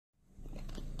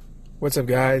What's up,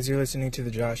 guys? You're listening to the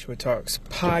Joshua Talks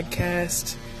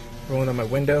podcast. Rolling on my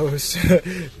windows.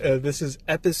 This is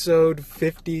episode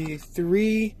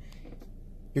 53.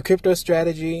 Your crypto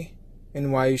strategy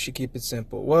and why you should keep it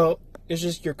simple. Well, it's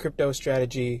just your crypto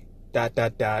strategy, ...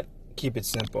 Keep it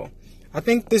simple. I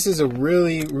think this is a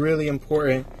really, really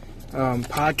important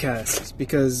podcast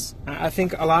because I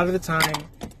think a lot of the time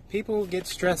people get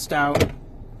stressed out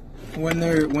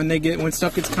when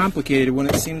stuff gets complicated, when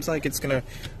it seems like it's going to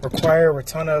require a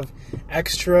ton of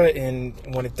extra, and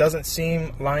when it doesn't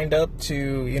seem lined up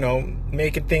to,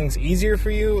 making things easier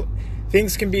for you.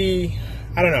 Things can be,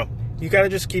 I don't know. You got to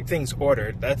just keep things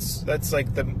ordered. That's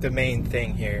like the main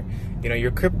thing here.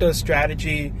 Your crypto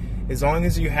strategy, as long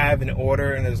as you have an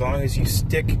order and as long as you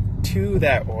stick to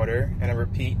that order, and I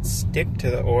repeat, stick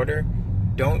to the order,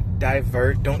 don't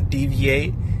divert, don't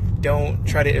deviate, don't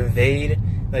try to evade.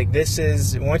 Like, this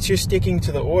is, once you're sticking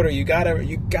to the order, you gotta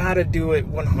do it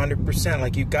 100%.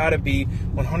 Like, you gotta be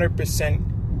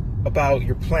 100% about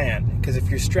your plan. Because if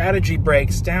your strategy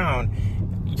breaks down,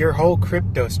 your whole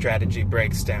crypto strategy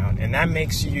breaks down, and that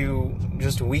makes you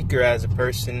just weaker as a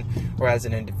person or as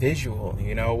an individual.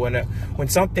 When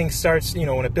something starts,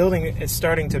 when a building is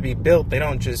starting to be built, they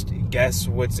don't just guess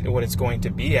what it's going to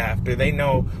be after. They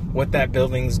know what that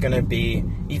building's going to be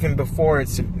even before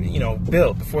it's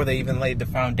built, before they even laid the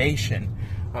foundation.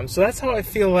 So that's how I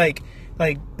feel like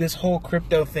this whole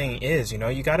crypto thing is. You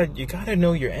gotta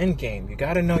know your end game. You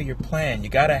gotta know your plan. You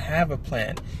gotta have a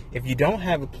plan. If you don't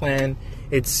have a plan,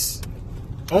 it's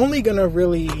only gonna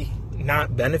really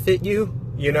not benefit you.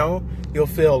 You'll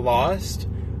feel lost.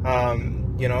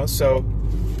 So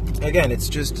again, it's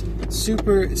just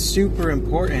super, super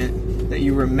important that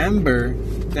you remember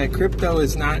that crypto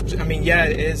is not,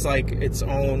 it is like its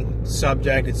own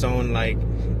subject, its own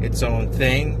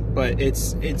thing, but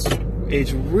it's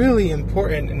really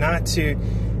important not to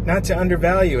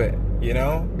undervalue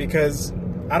it, because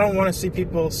I don't want to see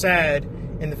people sad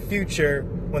in the future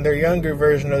when their younger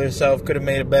version of themselves could have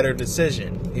made a better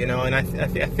decision, and I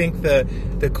think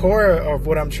the core of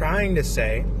what I'm trying to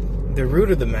say, the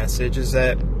root of the message, is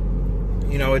that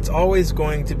it's always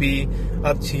going to be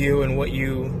up to you and what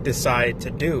you decide to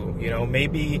do.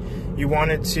 Maybe you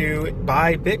wanted to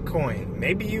buy Bitcoin.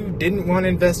 Maybe you didn't want to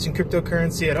invest in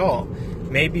cryptocurrency at all.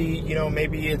 Maybe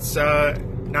it's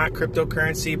not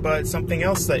cryptocurrency, but something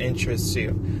else that interests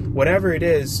you. Whatever it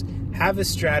is, have a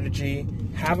strategy,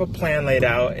 have a plan laid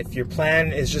out. If your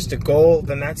plan is just a goal,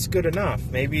 then that's good enough.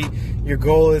 Maybe your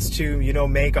goal is to,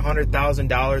 make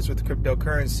 $100,000 with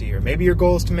cryptocurrency, or maybe your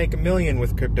goal is to make $1 million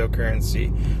with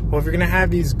cryptocurrency. Well, if you're going to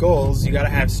have these goals, you got to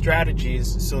have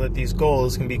strategies so that these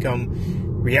goals can become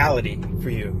reality for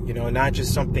you, not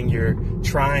just something you're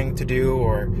trying to do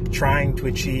or trying to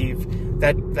achieve.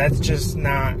 That's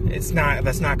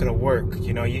not going to work.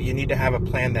 You need to have a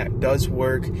plan that does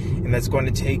work and that's going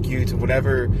to take you to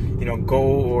whatever,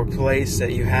 goal or place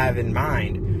that you have in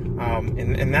mind.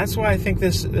 And that's why I think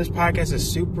this podcast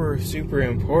is super, super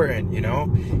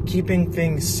important. Keeping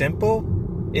things simple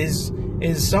is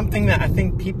something that I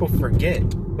think people forget,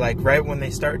 like right when they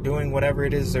start doing whatever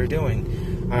it is they're doing.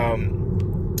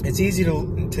 It's easy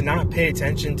to not pay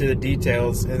attention to the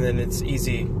details, and then it's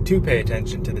easy to pay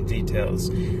attention to the details.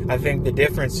 I think the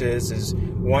difference is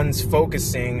one's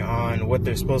focusing on what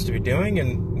they're supposed to be doing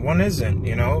and one isn't,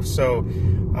 So,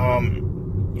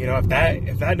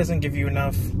 if that doesn't give you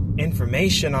enough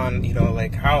information on,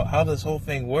 how this whole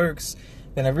thing works,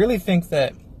 then I really think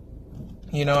that,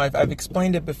 I've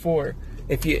explained it before.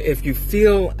 If you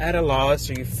feel at a loss,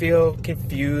 or you feel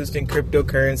confused in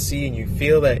cryptocurrency, and you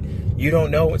feel that you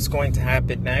don't know what's going to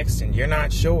happen next and you're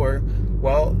not sure,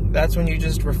 well, that's when you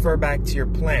just refer back to your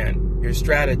plan, your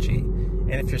strategy.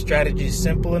 And if your strategy is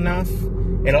simple enough,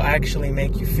 it'll actually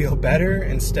make you feel better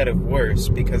instead of worse,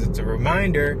 because it's a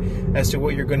reminder as to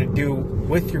what you're going to do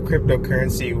with your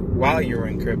cryptocurrency while you're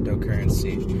in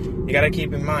cryptocurrency. You got to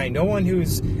keep in mind, no one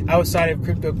who's outside of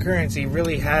cryptocurrency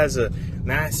really has a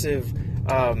massive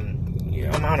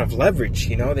amount of leverage.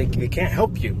 They can't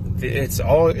help you. It's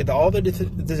all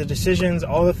the decisions,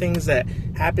 all the things that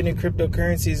happen in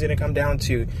cryptocurrency is going to come down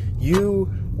to you,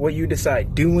 what you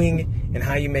decide doing, and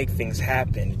how you make things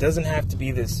happen. It doesn't have to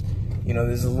be this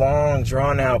this long,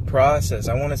 drawn-out process.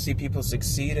 I want to see people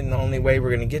succeed, and the only way we're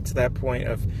going to get to that point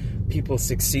of people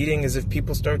succeeding is if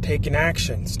people start taking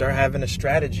action, start having a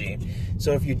strategy.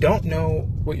 So if you don't know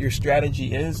what your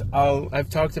strategy is, I've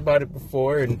talked about it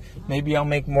before, and maybe I'll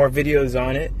make more videos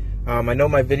on it. I know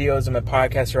my videos and my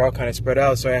podcasts are all kind of spread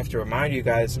out, so I have to remind you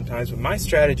guys sometimes. But my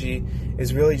strategy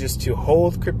is really just to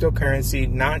hold cryptocurrency,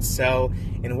 not sell,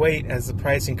 and wait as the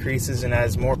price increases and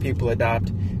as more people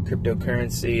adopt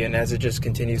cryptocurrency, and as it just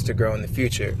continues to grow in the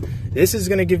future. This is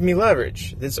going to give me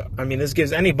leverage. This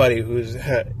gives anybody who's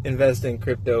investing in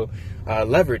crypto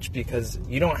leverage, because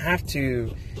you don't have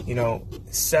to,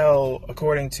 sell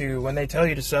according to when they tell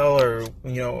you to sell, or,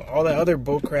 all that other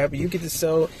bull crap. You get to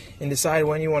sell and decide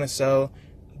when you want to sell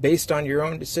based on your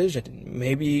own decision.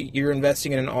 Maybe you're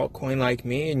investing in an altcoin like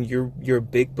me, and you're a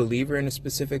big believer in a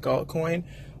specific altcoin.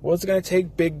 Well, it's going to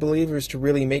take big believers to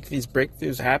really make these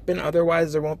breakthroughs happen.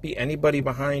 Otherwise, there won't be anybody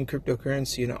behind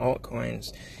cryptocurrency and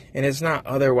altcoins. And it's not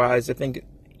otherwise. I think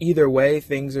either way,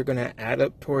 things are going to add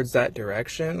up towards that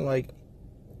direction. Like,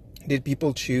 did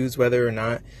people choose whether or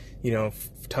not,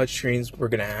 touchscreens were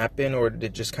going to happen, or did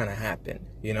it just kind of happen?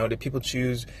 Did people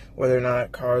choose whether or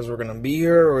not cars were going to be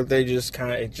here, or it just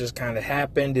kind of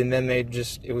happened, and then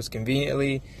it was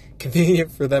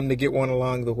convenient for them to get one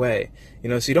along the way.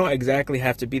 So you don't exactly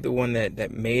have to be the one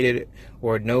that made it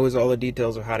or knows all the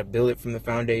details of how to build it from the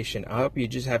foundation up. You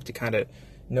just have to kind of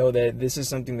know that this is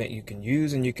something that you can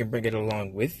use, and you can bring it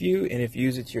along with you. And if you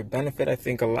use it to your benefit, I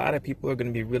think a lot of people are going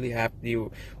to be really happy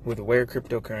with where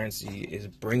cryptocurrency is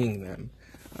bringing them.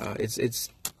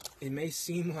 It may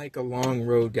seem like a long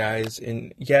road, guys,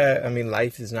 and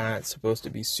life is not supposed to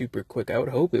be super quick. I would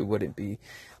hope it wouldn't be.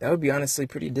 That would be honestly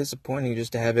pretty disappointing,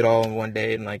 just to have it all in one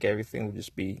day and like everything would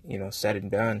just be, said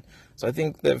and done. So I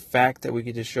think the fact that we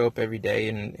could just show up every day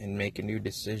and make a new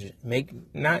decision, make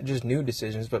not just new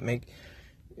decisions, but make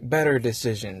better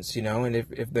decisions, and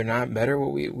if they're not better,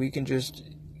 well, we can just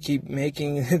keep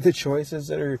making the choices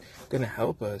that are going to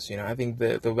help us. I think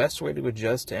the best way to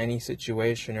adjust to any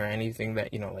situation or anything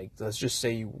that, like, let's just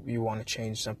say you want to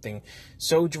change something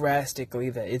so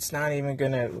drastically that it's not even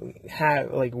going to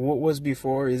have, like, what was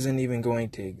before isn't even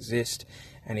going to exist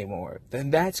anymore,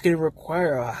 then that's going to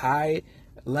require a high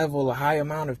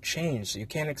amount of change. So you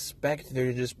can't expect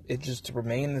it just to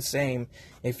remain the same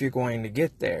if you're going to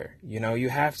get there. You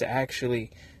have to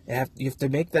you have to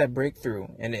make that breakthrough,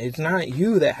 and it's not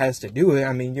you that has to do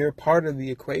it. You're part of the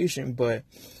equation, but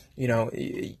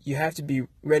you have to be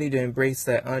ready to embrace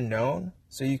that unknown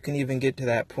so you can even get to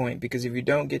that point. Because if you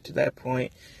don't get to that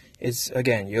point, it's,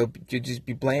 again, you'll just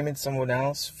be blaming someone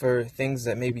else for things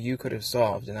that maybe you could have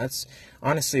solved. And that's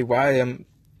honestly why I'm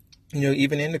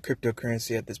even into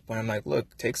cryptocurrency at this point. I'm like,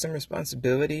 look, take some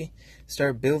responsibility,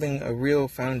 start building a real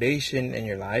foundation in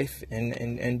your life,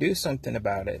 and do something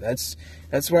about it. That's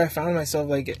where I found myself,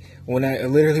 like, when I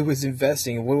literally was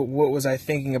investing. What was I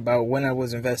thinking about when I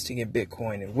was investing in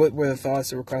Bitcoin, and what were the thoughts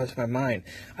that were crossing my mind?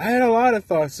 I had a lot of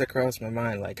thoughts that crossed my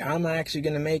mind, like, how am I actually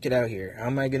going to make it out here? How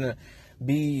am I going to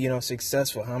be,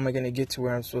 successful? How am I going to get to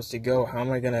where I'm supposed to go? How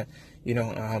am I going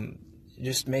to,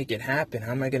 just make it happen?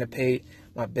 How am I going to pay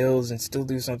my bills and still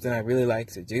do something I really like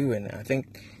to do? And I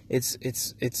think it's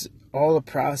all a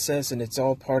process, and it's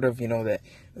all part of, that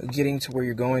getting to where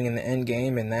you're going in the end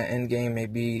game. And that end game may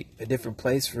be a different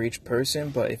place for each person,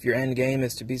 but if your end game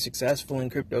is to be successful in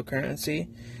cryptocurrency,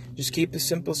 just keep a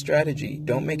simple strategy.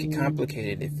 Don't make it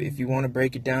complicated. If you want to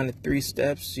break it down to 3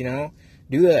 steps,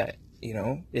 do that.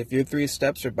 If your 3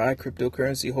 steps are buy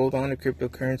cryptocurrency, hold on to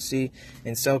cryptocurrency,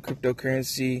 and sell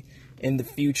cryptocurrency in the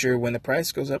future when the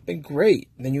price goes up, and great,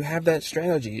 then you have that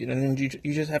strategy, and then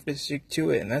you just have to stick to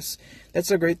it. And that's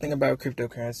the great thing about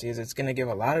cryptocurrency, is it's going to give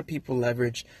a lot of people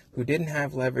leverage who didn't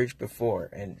have leverage before.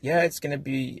 And it's going to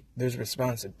be, there's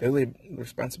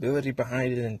responsibility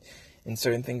behind it, and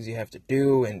certain things you have to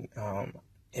do. And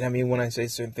when I say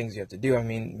certain things you have to do, I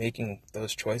mean making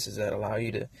those choices that allow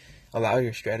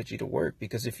your strategy to work.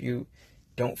 Because if you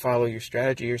don't follow your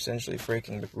strategy, you're essentially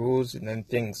breaking the rules, and then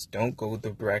things don't go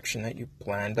the direction that you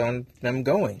planned on them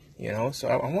going. So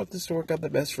I want this to work out the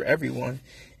best for everyone.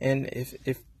 And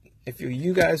if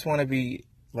you guys want to be,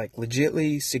 like,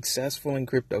 legitly successful in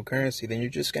cryptocurrency, then you're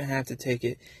just gonna have to take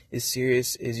it as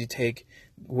serious as you take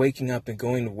waking up and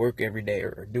going to work every day,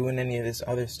 or doing any of this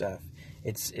other stuff.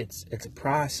 It's a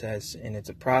process, and it's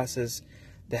a process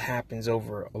that happens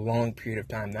over a long period of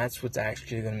time. That's what's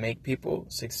actually going to make people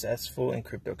successful in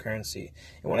cryptocurrency.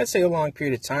 And when I say a long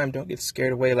period of time, don't get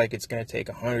scared away like it's going to take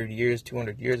 100 years,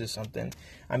 200 years or something.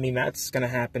 That's going to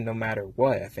happen no matter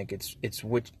what. I think it's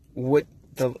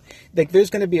there's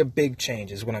going to be a big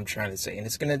change, is what I'm trying to say. And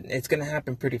it's going to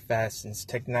happen pretty fast, since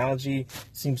technology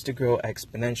seems to grow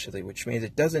exponentially, which means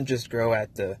it doesn't just grow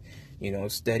at the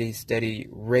steady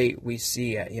rate we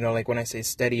see at, like, when I say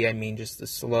steady, I mean just the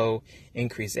slow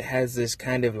increase. It has this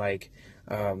kind of, like,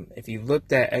 if you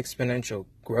looked at exponential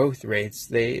growth rates,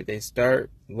 they start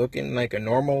looking like a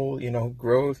normal,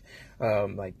 growth,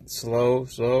 like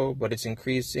slow, but it's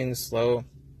increasing slow.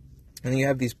 And you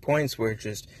have these points where it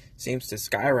just seems to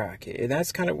skyrocket. And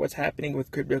that's kind of what's happening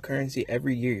with cryptocurrency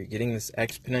every year. You're getting this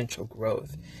exponential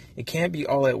growth. It can't be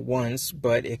all at once,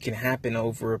 but it can happen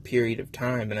over a period of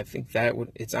time. And I think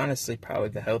it's honestly probably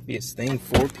the healthiest thing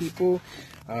for people.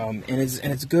 And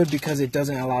it's good because it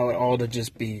doesn't allow it all to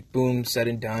just be boom, said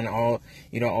and done, all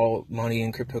money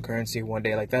in cryptocurrency one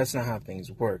day. Like, that's not how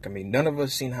things work. I mean, none of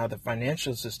us seen how the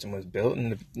financial system was built,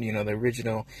 and the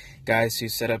original guys who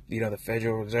set up, the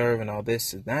Federal Reserve and all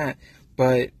this and that.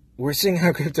 But we're seeing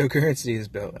how cryptocurrency is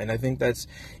built, and I think that's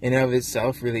in and of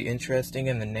itself really interesting,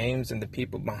 and the names and the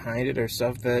people behind it are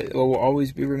stuff that will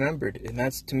always be remembered, and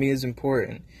that's, to me, is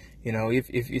important.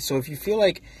 If you feel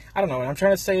like, I don't know, what I'm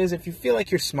trying to say is, if you feel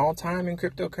like you're small time in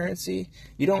cryptocurrency,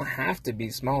 you don't have to be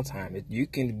small time. You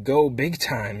can go big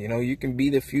time. You can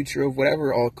be the future of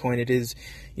whatever altcoin it is,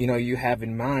 you have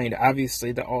in mind.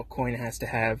 Obviously, the altcoin has to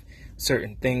have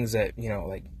certain things that,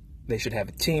 like, they should have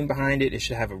a team behind it. It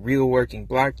should have a real working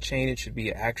blockchain. It should be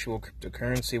an actual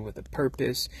cryptocurrency with a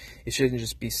purpose. It shouldn't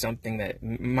just be something that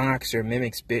mocks or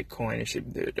mimics Bitcoin.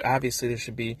 There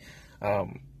should be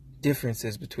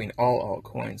differences between all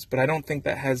altcoins, but I don't think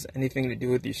that has anything to do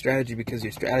with your strategy, because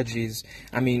your strategies,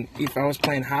 if I was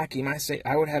playing hockey,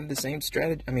 I would have the same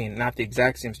strategy. Not the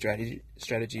exact same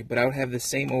strategy, but I would have the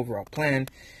same overall plan,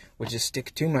 which is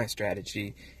stick to my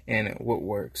strategy and what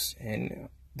works. And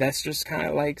that's just kind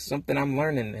of like something I'm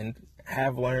learning and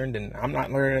have learned, and I'm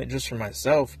not learning it just for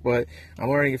myself, but I'm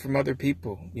learning it from other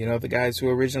people. The guys who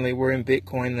originally were in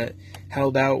Bitcoin that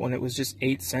held out when it was just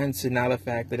 8 cents, and now the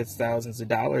fact that it's thousands of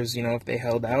dollars, if they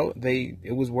held out,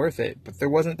 it was worth it. But there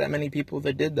wasn't that many people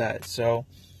that did that. So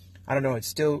I don't know. It's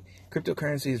still,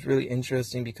 cryptocurrency is really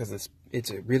interesting because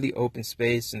it's a really open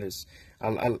space, and there's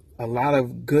a lot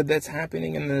of good that's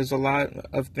happening, and there's a lot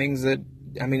of things that,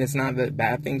 it's not that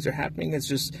bad things are happening. It's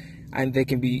just, and they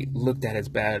can be looked at as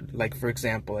bad. Like, for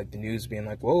example, like the news being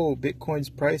like, whoa, Bitcoin's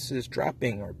price is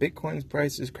dropping, or Bitcoin's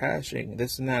price is crashing,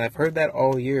 this and that. I've heard that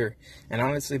all year. And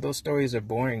honestly, those stories are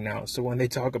boring now. So when they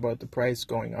talk about the price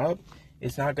going up,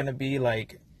 it's not going to be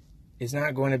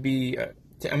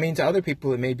to other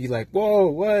people, it may be like, whoa,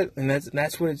 what? And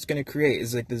that's what it's going to create,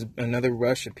 is like there's another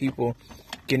rush of people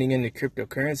getting into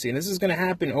cryptocurrency. And this is going to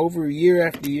happen over year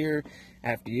after year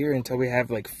after year until we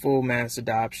have like full mass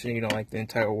adoption, like the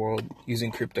entire world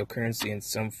using cryptocurrency in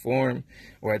some form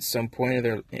or at some point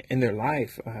in their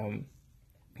life. I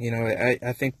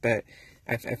think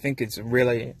it's a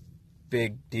really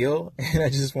big deal,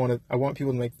 and I want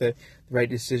people to make the right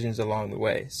decisions along the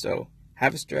way. So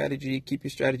have a strategy, keep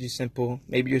your strategy simple.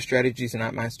 Maybe your strategy is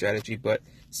not my strategy, but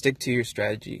stick to your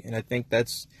strategy. And I think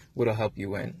that's what'll help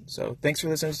you win. So thanks for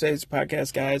listening to today's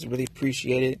podcast, guys. Really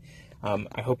appreciate it.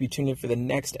 I hope you tune in for the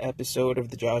next episode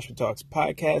of the Joshua Talks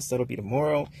podcast. That'll be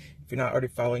tomorrow. If you're not already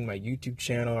following my YouTube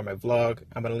channel or my vlog,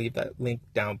 I'm going to leave that link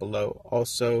down below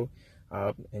also.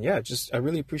 I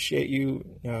really appreciate you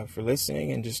for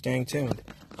listening and just staying tuned.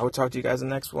 I will talk to you guys in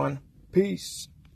the next one. Peace.